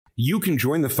You can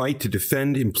join the fight to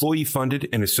defend employee-funded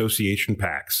and association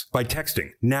PACs by texting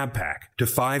NABPAC to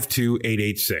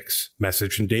 52886.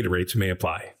 Message and data rates may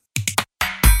apply.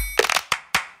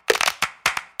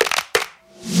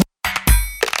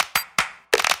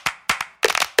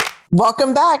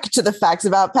 Welcome back to the Facts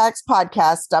About PACs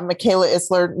podcast. I'm Michaela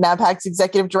Isler, NABPAC's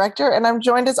Executive Director, and I'm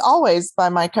joined as always by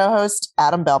my co-host,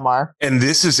 Adam Belmar. And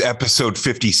this is episode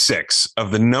 56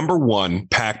 of the #1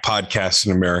 PAC podcast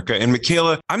in America. And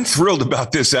Michaela, I'm thrilled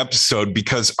about this episode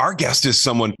because our guest is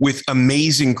someone with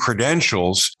amazing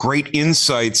credentials, great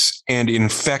insights, and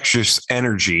infectious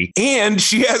energy. And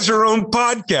she has her own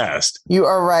podcast. You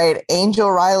are right. Angel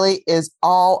Riley is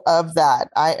all of that.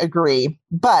 I agree.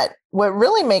 But what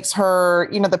really makes her,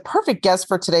 the perfect guest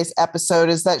for today's episode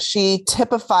is that she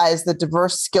typifies the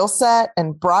diverse skill set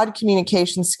and broad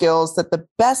communication skills that the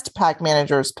best PAC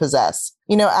managers possess.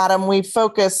 Adam, we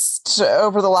focused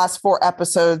over the last 4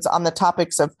 episodes on the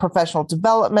topics of professional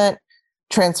development,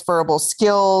 transferable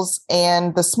skills,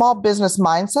 and the small business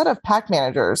mindset of PAC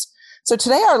managers. So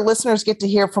today our listeners get to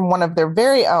hear from one of their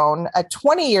very own, a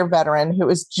 20-year veteran who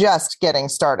is just getting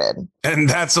started. And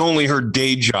that's only her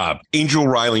day job. Angel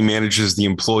Riley manages the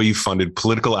employee-funded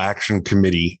Political Action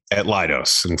Committee at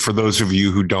Leidos. And for those of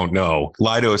you who don't know,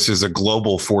 Leidos is a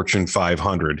global Fortune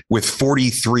 500 with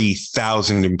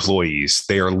 43,000 employees.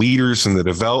 They are leaders in the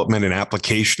development and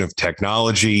application of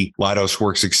technology. Leidos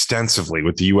works extensively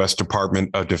with the U.S. Department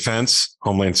of Defense,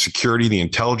 Homeland Security, the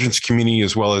intelligence community,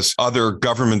 as well as other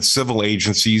government civil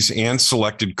agencies and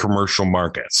selected commercial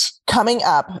markets. Coming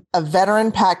up, a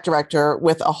veteran PAC director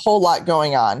with a whole lot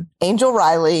going on. Angel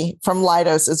Riley from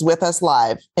Leidos is with us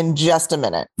live in just a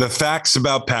minute. The Facts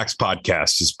About PACs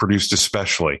podcast is produced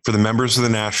especially for the members of the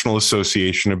National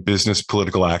Association of Business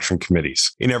Political Action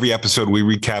Committees. In every episode, we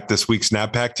recap this week's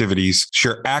NABPAC activities,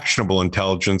 share actionable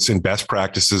intelligence and best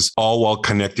practices, all while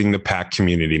connecting the PAC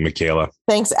community. Michaela.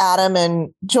 Thanks, Adam.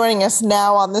 And joining us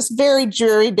now on this very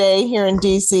dreary day here in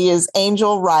DC is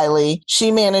Angel Riley.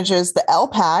 She manages the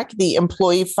LPAC, the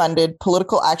employee-funded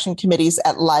political action committees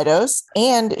at Leidos,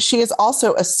 and she is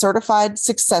also a certified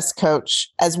success coach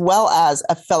as well as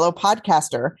a fellow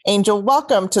podcaster. Angel,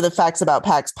 welcome to the Facts About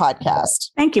PACs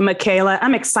podcast. Thank you, Michaela.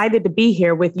 I'm excited to be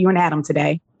here with you and Adam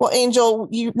today. Well, Angel,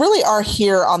 you really are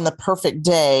here on the perfect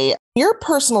day. Your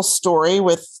personal story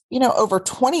with, over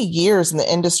 20 years in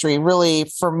the industry really,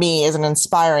 for me, is an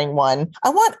inspiring one. I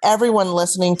want everyone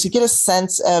listening to get a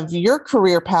sense of your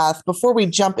career path before we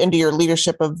jump into your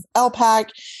leadership of LPAC,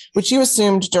 which you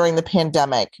assumed during the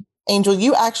pandemic. Angel,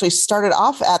 you actually started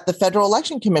off at the Federal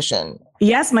Election Commission.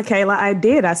 Yes, Michaela, I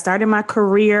did. I started my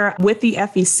career with the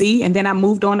FEC, and then I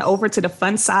moved on over to the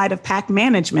fund side of PAC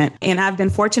management. And I've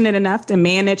been fortunate enough to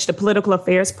manage the political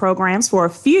affairs programs for a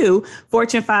few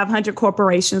Fortune 500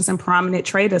 corporations and prominent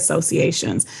trade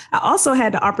associations. I also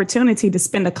had the opportunity to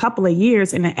spend a couple of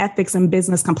years in an ethics and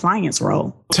business compliance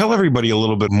role. Tell everybody a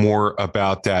little bit more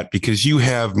about that, because you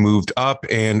have moved up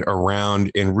and around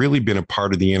and really been a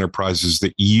part of the enterprises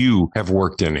that you have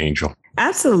worked in, Angel.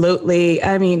 Absolutely.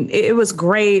 I mean, it was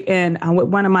great. And with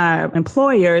one of my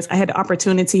employers, I had the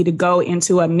opportunity to go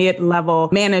into a mid-level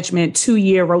management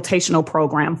 2-year rotational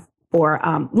program for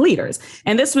leaders.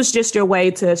 And this was just your way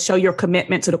to show your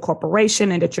commitment to the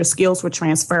corporation and that your skills were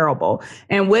transferable.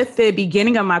 And with the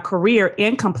beginning of my career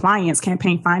in compliance,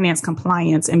 campaign finance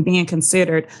compliance, and being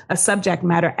considered a subject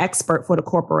matter expert for the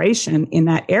corporation in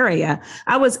that area,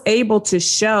 I was able to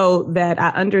show that I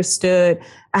understood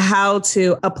how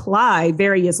to apply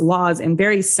various laws in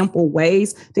very simple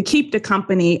ways to keep the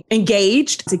company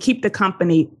engaged, to keep the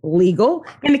company legal,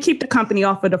 and to keep the company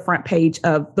off of the front page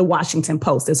of the Washington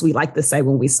Post, as we like to say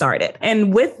when we started.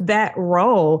 And with that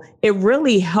role, it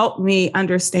really helped me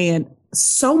understand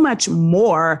so much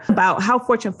more about how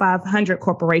Fortune 500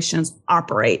 corporations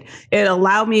operate. It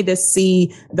allowed me to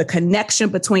see the connection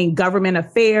between government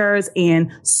affairs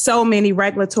and so many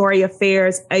regulatory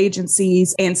affairs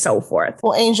agencies and so forth.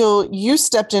 Well, Angel, you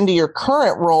stepped into your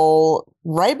current role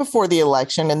right before the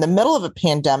election in the middle of a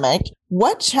pandemic.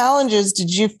 What challenges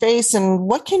did you face, and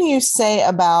what can you say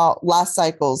about last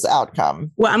cycle's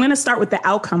outcome? Well, I'm going to start with the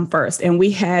outcome first. And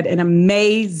we had an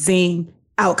amazing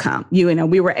outcome.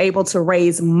 We were able to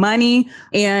raise money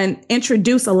and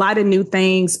introduce a lot of new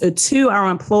things to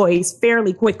our employees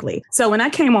fairly quickly. So when I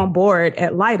came on board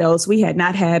at Leidos, we had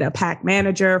not had a PAC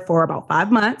manager for about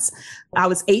 5 months. I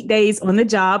was 8 days on the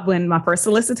job when my first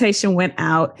solicitation went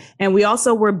out. And we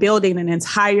also were building an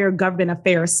entire government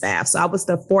affairs staff. So I was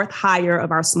the 4th hire of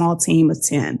our small team of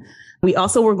 10. We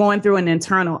also were going through an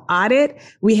internal audit.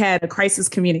 We had a crisis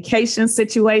communication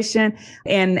situation.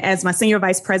 And as my senior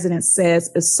vice president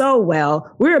says so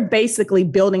well, we were basically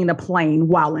building the plane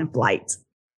while in flight.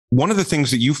 One of the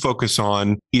things that you focus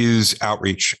on is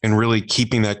outreach and really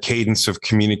keeping that cadence of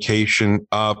communication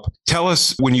up. Tell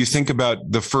us, when you think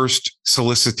about the first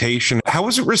solicitation, how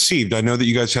was it received? I know that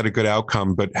you guys had a good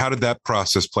outcome, but how did that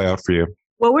process play out for you?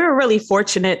 Well, we were really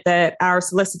fortunate that our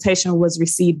solicitation was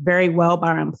received very well by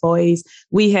our employees.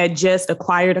 We had just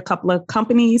acquired a couple of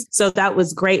companies, so that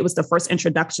was great. It was the first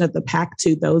introduction of the PAC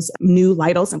to those new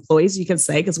Leidos employees, you can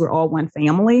say, because we're all one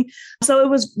family. So it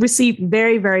was received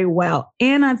very, very well.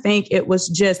 And I think it was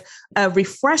just a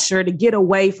refresher to get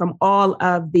away from all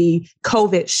of the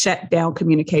COVID shutdown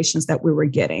communications that we were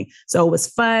getting. So it was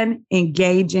fun,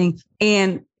 engaging,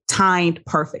 and timed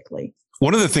perfectly.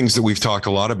 One of the things that we've talked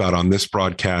a lot about on this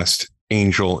broadcast,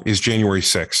 Angel, is January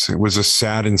 6th. It was a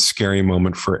sad and scary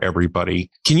moment for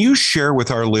everybody. Can you share with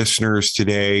our listeners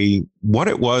today what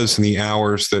it was in the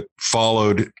hours that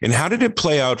followed, and how did it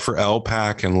play out for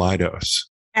LPAC and Leidos?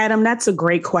 Adam, that's a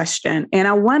great question. And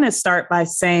I want to start by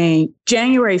saying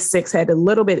January 6th had a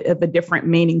little bit of a different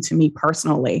meaning to me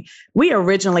personally. We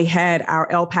originally had our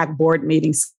LPAC board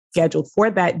meeting scheduled for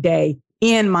that day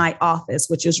in my office,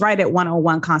 which is right at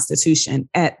 101 Constitution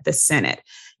at the Senate.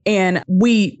 And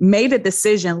we made a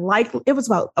decision, like it was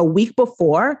about a week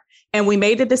before, and we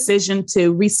made a decision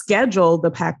to reschedule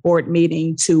the PAC board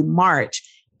meeting to March.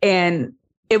 And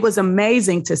it was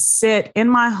amazing to sit in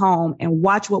my home and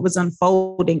watch what was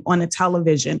unfolding on the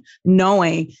television,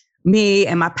 knowing me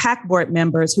and my PAC board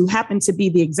members, who happened to be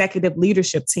the executive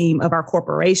leadership team of our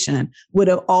corporation, would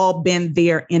have all been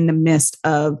there in the midst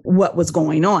of what was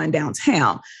going on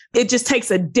downtown. It just takes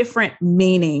a different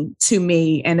meaning to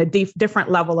me and a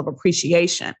different level of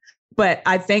appreciation. But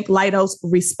I think Leidos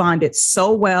responded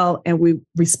so well, and we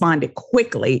responded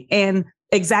quickly and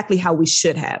exactly how we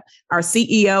should have. Our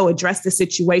CEO addressed the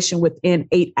situation within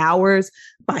 8 hours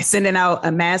by sending out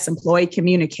a mass employee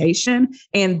communication.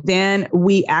 And then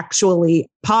we actually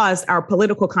paused our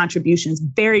political contributions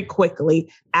very quickly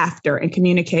after and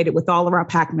communicated with all of our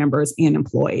PAC members and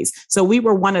employees. So we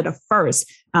were one of the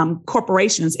first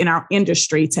corporations in our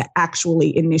industry to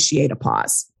actually initiate a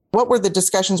pause. What were the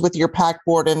discussions with your PAC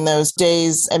board in those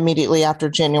days immediately after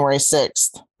January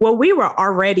 6th? Well, we were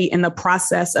already in the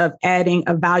process of adding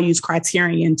a values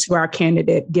criterion to our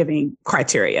candidate giving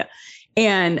criteria.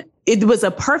 And it was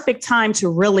a perfect time to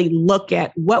really look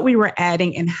at what we were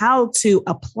adding and how to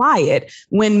apply it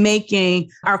when making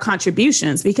our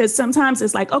contributions. Because sometimes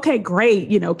it's like, okay, great,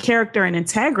 character and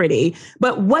integrity,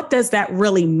 but what does that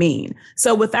really mean?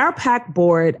 So with our PAC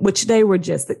board, which they were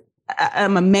just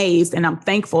I'm amazed and I'm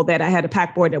thankful that I had a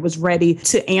PAC board that was ready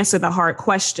to answer the hard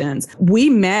questions. We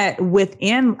met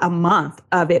within a month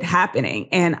of it happening,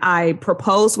 and I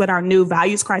proposed what our new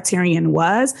values criterion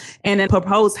was and then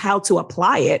proposed how to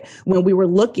apply it when we were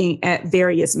looking at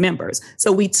various members.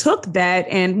 So we took that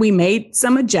and we made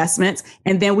some adjustments,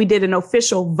 and then we did an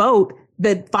official vote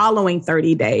the following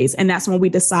 30 days. And that's when we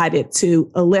decided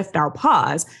to lift our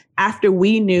pause after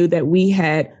we knew that we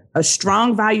had a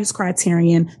strong values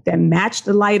criterion that matched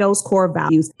the Leidos core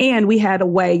values, and we had a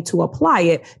way to apply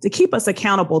it to keep us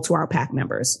accountable to our PAC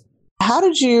members. How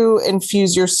did you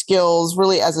infuse your skills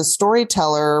really as a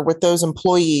storyteller with those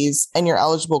employees in your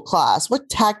eligible class? What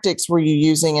tactics were you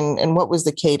using, and what was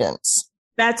the cadence?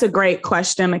 That's a great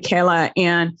question, Michaela.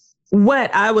 And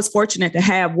what I was fortunate to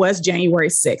have was January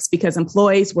 6th, because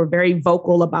employees were very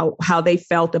vocal about how they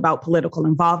felt about political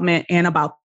involvement and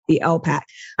about the LPAC.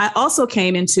 I also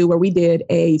came into where we did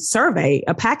a survey,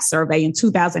 a PAC survey in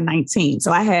 2019.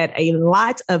 So I had a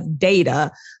lot of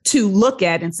data to look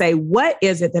at and say, what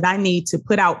is it that I need to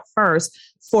put out first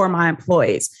for my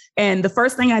employees? And the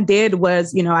first thing I did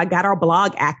was, I got our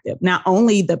blog active, not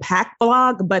only the PAC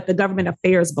blog, but the government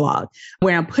affairs blog,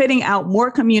 where I'm putting out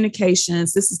more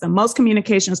communications. This is the most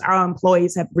communications our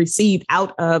employees have received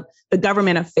out of the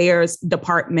government affairs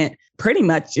department pretty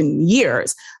much in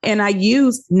years. And I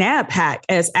use NABPAC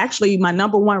as actually my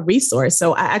number one resource.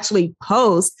 So I actually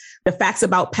post the Facts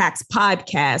About PACs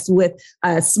podcast with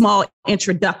a small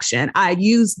introduction. I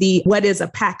use the What is a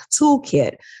PAC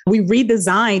toolkit. We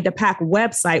redesigned the PAC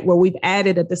website where we've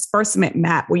added a disbursement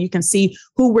map where you can see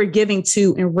who we're giving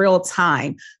to in real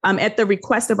time. At the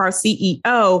request of our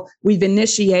CEO, we've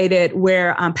initiated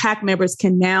where PAC members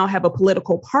can now have a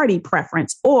political party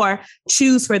preference or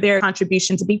choose for their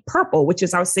contribution to be purple purple, which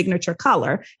is our signature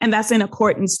color. And that's in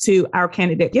accordance to our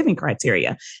candidate giving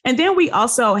criteria. And then we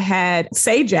also had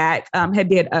Sajak had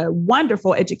did a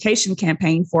wonderful education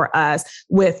campaign for us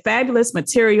with fabulous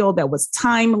material that was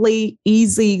timely,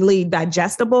 easily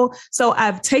digestible. So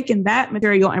I've taken that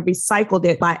material and recycled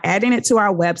it by adding it to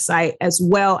our website, as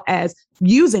well as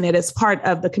using it as part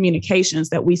of the communications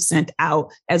that we sent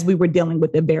out as we were dealing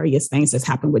with the various things that's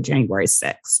happened with January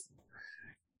 6th.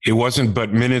 It wasn't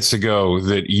but minutes ago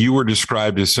that you were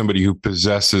described as somebody who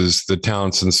possesses the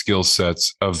talents and skill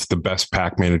sets of the best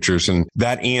PAC managers. And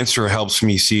that answer helps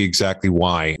me see exactly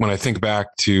why. When I think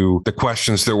back to the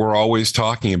questions that we're always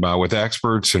talking about with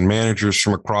experts and managers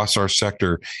from across our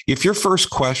sector, if your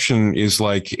first question is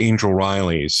like Angel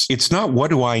Riley's, it's not what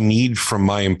do I need from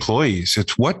my employees?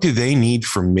 It's what do they need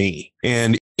from me?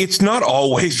 And it's not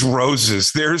always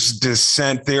roses. There's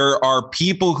dissent. There are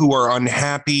people who are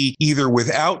unhappy either with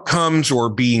outcomes or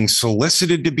being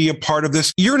solicited to be a part of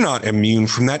this. You're not immune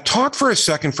from that. Talk for a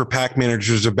second for PAC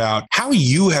managers about how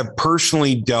you have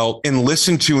personally dealt and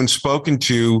listened to and spoken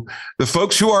to the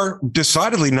folks who are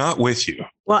decidedly not with you.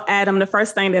 Well, Adam, the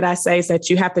first thing that I say is that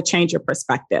you have to change your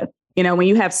perspective. You know, when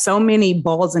you have so many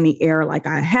balls in the air like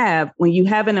I have, when you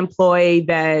have an employee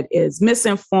that is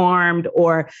misinformed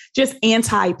or just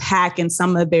anti-PAC in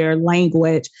some of their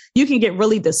language, you can get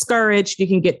really discouraged. You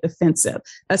can get defensive.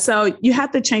 So you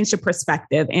have to change the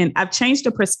perspective. And I've changed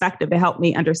the perspective to help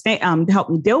me understand, to help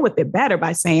me deal with it better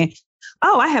by saying,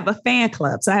 oh, I have a fan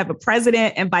club. So I have a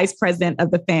president and vice president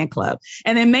of the fan club.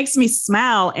 And it makes me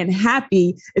smile and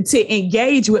happy to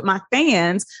engage with my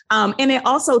fans. And it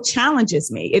also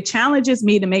challenges me. It challenges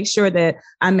me to make sure that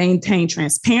I maintain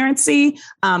transparency,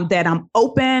 that I'm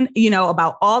open,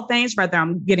 about all things, whether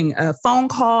I'm getting a phone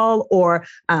call or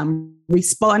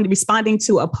responding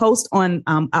to a post on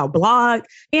our blog.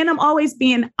 And I'm always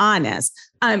being honest.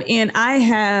 And I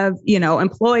have,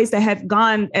 employees that have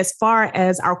gone as far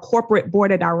as our corporate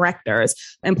board of directors,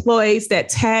 employees that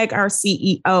tag our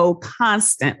CEO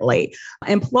constantly,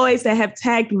 employees that have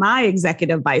tagged my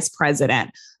executive vice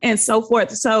president, and so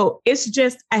forth. So it's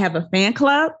just, I have a fan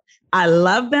club. I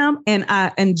love them and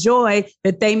I enjoy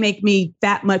that they make me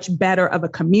that much better of a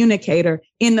communicator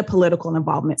in the political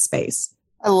involvement space.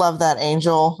 I love that,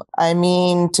 Angel. I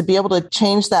mean, to be able to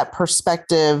change that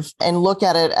perspective and look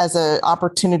at it as an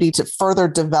opportunity to further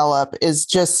develop is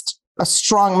just a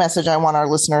strong message I want our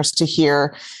listeners to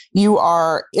hear. You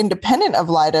are, independent of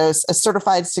Leidos, a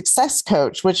certified success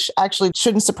coach, which actually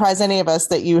shouldn't surprise any of us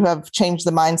that you have changed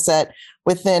the mindset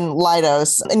within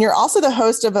Leidos. And you're also the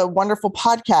host of a wonderful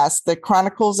podcast, The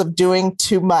Chronicles of Doing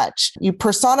Too Much. You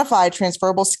personify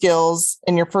transferable skills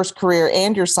in your first career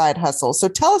and your side hustle. So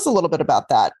tell us a little bit about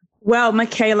that. Well,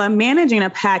 Michaela, managing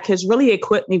a PAC has really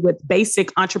equipped me with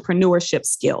basic entrepreneurship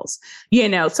skills.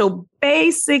 So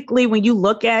basically, when you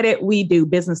look at it, we do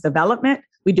business development.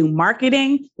 We do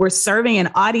marketing. We're serving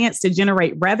an audience to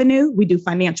generate revenue. We do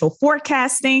financial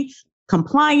forecasting,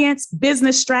 compliance,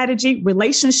 business strategy,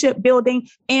 relationship building,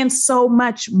 and so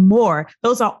much more.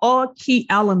 Those are all key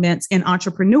elements in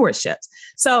entrepreneurship.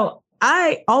 So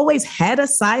I always had a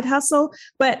side hustle,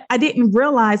 but I didn't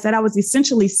realize that I was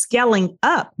essentially scaling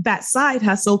up that side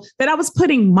hustle that I was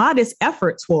putting modest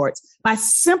effort towards by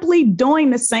simply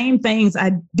doing the same things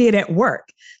I did at work.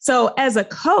 So as a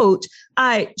coach,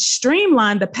 I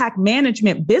streamline the PAC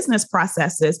management business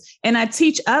processes, and I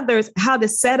teach others how to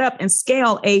set up and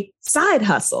scale a side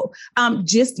hustle,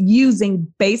 just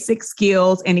using basic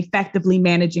skills and effectively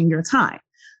managing your time.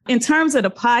 In terms of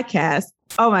the podcast,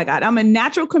 oh my God, I'm a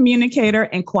natural communicator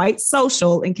and quite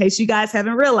social, in case you guys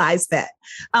haven't realized that.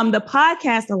 The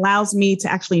podcast allows me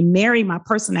to actually marry my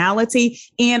personality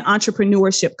and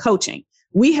entrepreneurship coaching.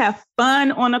 We have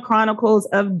fun on the Chronicles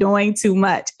of Doing Too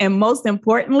Much. And most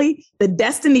importantly, the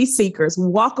Destiny Seekers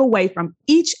walk away from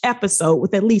each episode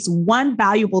with at least one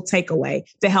valuable takeaway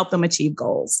to help them achieve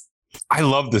goals. I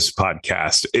love this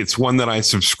podcast. It's one that I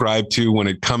subscribe to when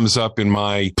it comes up in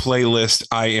my playlist.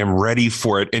 I am ready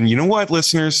for it. And you know what,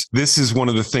 listeners? This is one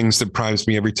of the things that primes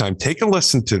me every time. Take a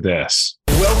listen to this.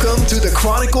 Welcome to the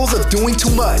Chronicles of Doing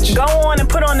Too Much. Go on and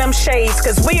put on them shades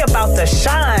because we about to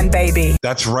shine, baby.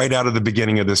 That's right out of the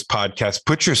beginning of this podcast.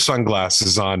 Put your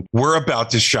sunglasses on. We're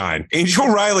about to shine. Angel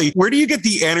Riley, where do you get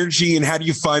the energy and how do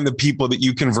you find the people that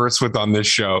you converse with on this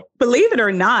show? Believe it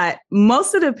or not,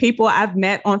 most of the people I've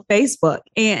met on Facebook,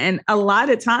 and a lot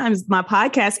of times my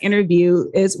podcast interview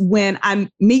is when I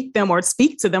meet them or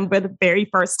speak to them for the very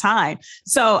first time.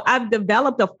 So I've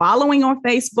developed a following on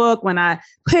Facebook. When I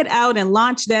put out and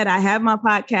launched that I have my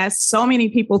podcast. So many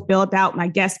people filled out my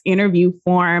guest interview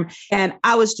form. And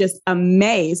I was just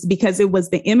amazed because it was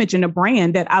the image and the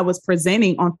brand that I was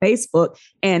presenting on Facebook,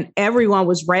 and everyone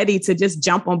was ready to just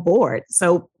jump on board.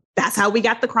 So that's how we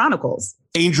got the Chronicles.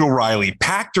 Angel Riley,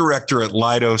 PAC director at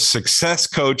Leidos, success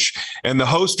coach, and the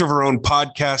host of her own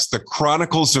podcast, The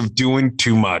Chronicles of Doing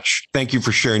Too Much. Thank you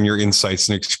for sharing your insights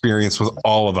and experience with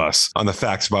all of us on the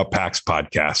Facts About PACs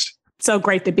podcast. So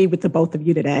great to be with the both of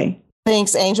you today.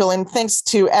 Thanks, Angel. And thanks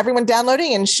to everyone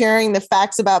downloading and sharing the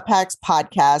Facts About PACs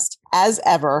podcast. As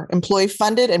ever,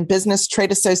 employee-funded and business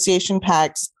trade association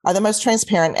PACs are the most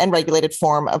transparent and regulated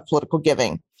form of political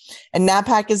giving. And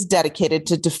NAPAC is dedicated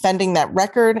to defending that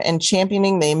record and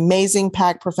championing the amazing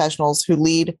PAC professionals who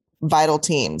lead vital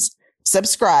teams.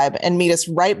 Subscribe and meet us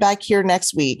right back here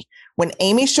next week when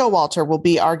Amy Showalter will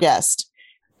be our guest.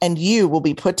 And you will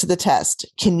be put to the test.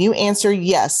 Can you answer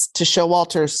yes to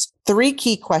Showalter's 3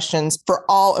 key questions for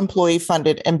all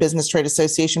employee-funded and business trade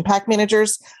association PAC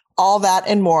managers? All that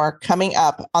and more coming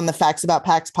up on the Facts About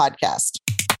PACs podcast.